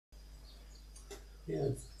Yeah,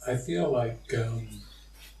 I feel like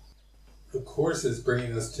the Course is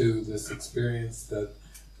bringing us to this experience that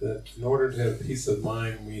in order to have peace of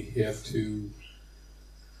mind, we have to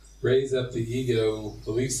raise up the ego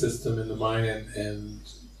belief system in the mind and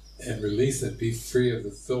release it, be free of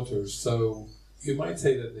the filters. So you might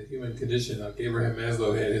say that the human condition, like Abraham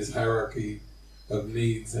Maslow had his hierarchy of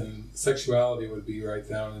needs, and sexuality would be right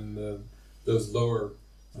down in those lower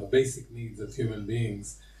basic needs of human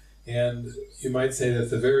beings. And you might say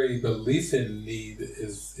that the very belief in need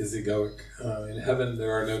is egoic. In heaven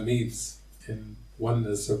there are no needs. In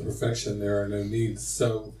oneness or perfection there are no needs.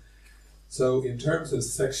 So in terms of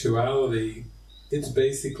sexuality, it's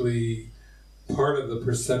basically part of the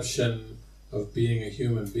perception of being a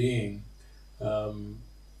human being.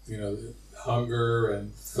 You know, hunger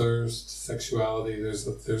and thirst, sexuality,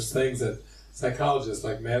 there's things that psychologists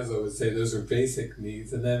like Maslow would say those are basic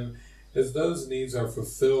needs, and then as those needs are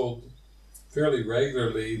fulfilled fairly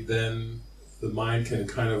regularly, then the mind can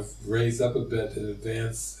kind of raise up a bit and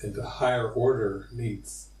advance into higher order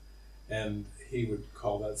needs. And he would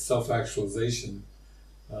call that self-actualization.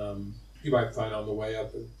 You might find on the way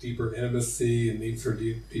up a deeper intimacy, a need for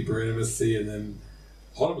deeper intimacy, and then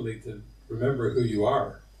ultimately to remember who you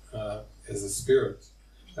are as a spirit.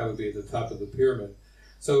 That would be at the top of the pyramid.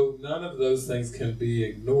 So none of those things can be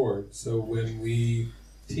ignored. So when we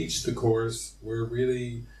teach the Course, we're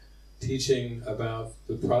really teaching about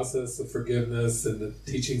the process of forgiveness and the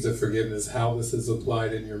teachings of forgiveness, how this is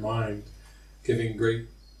applied in your mind, giving great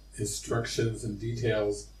instructions and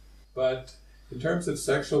details. But in terms of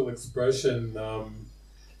sexual expression,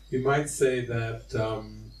 you might say that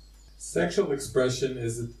sexual expression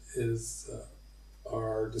is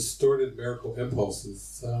our distorted miracle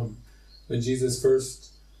impulses. When Jesus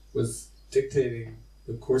first was dictating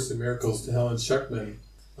the Course in Miracles to Helen Schuckman,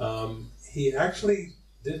 he actually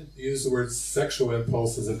didn't use the word sexual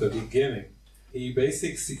impulses at the beginning. He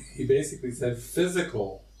basically said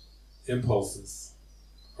physical impulses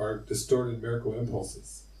are distorted miracle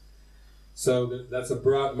impulses. So that's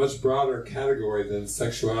a much broader category than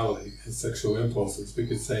sexuality and sexual impulses. We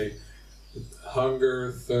could say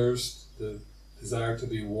hunger, thirst, the desire to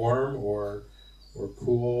be warm or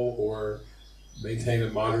cool or maintain a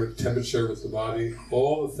moderate temperature with the body,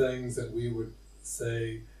 all the things that we would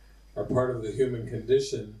say are part of the human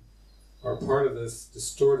condition are part of this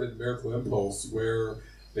distorted miracle impulse where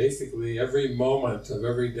basically every moment of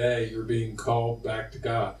every day you're being called back to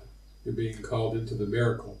God. You're being called into the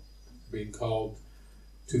miracle. You're being called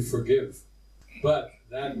to forgive. But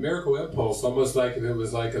that miracle impulse, almost like if it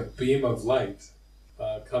was like a beam of light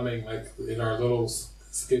coming, like in our little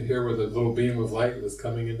skit here where the little beam of light was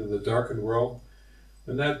coming into the darkened world,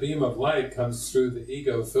 when that beam of light comes through the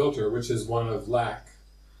ego filter, which is one of lack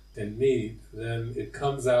and need, then it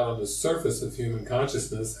comes out on the surface of human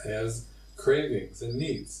consciousness as cravings and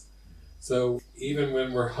needs. So even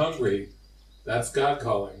when we're hungry, that's God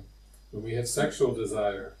calling. When we have sexual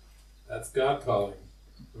desire, that's God calling.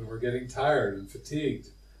 When we're getting tired and fatigued,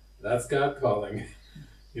 that's God calling.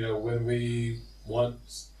 You know, when we want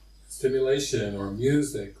stimulation or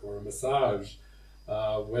music or a massage,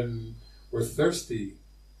 when we're thirsty,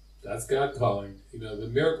 that's God calling. You know, the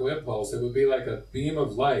miracle impulse, it would be like a beam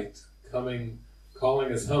of light coming,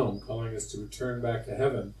 calling us home, calling us to return back to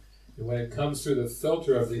heaven. And when it comes through the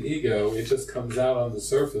filter of the ego, it just comes out on the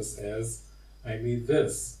surface as, I need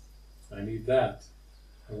this, I need that,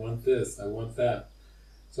 I want this, I want that.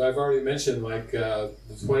 So I've already mentioned, like the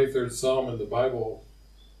 23rd Psalm in the Bible,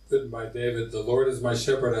 written by David, the Lord is my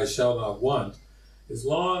shepherd, I shall not want. As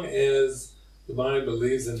long as the mind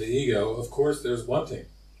believes in the ego, of course there's wanting,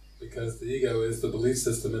 because the ego is the belief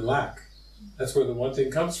system in lack. That's where the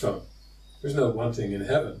wanting comes from. There's no wanting in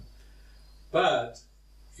heaven. But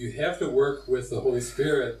you have to work with the Holy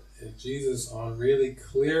Spirit and Jesus on really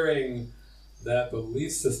clearing that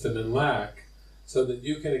belief system in lack so that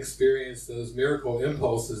you can experience those miracle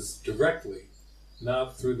impulses directly,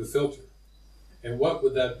 not through the filter. And what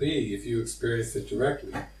would that be if you experienced it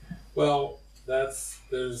directly? Well,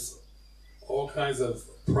 there's all kinds of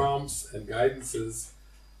prompts and guidances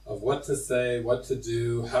of what to say, what to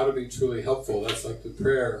do, how to be truly helpful. That's like the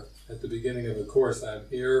prayer at the beginning of the Course. I'm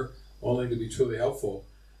here only to be truly helpful.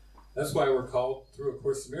 That's why we're called, through A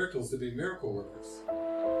Course in Miracles, to be miracle workers.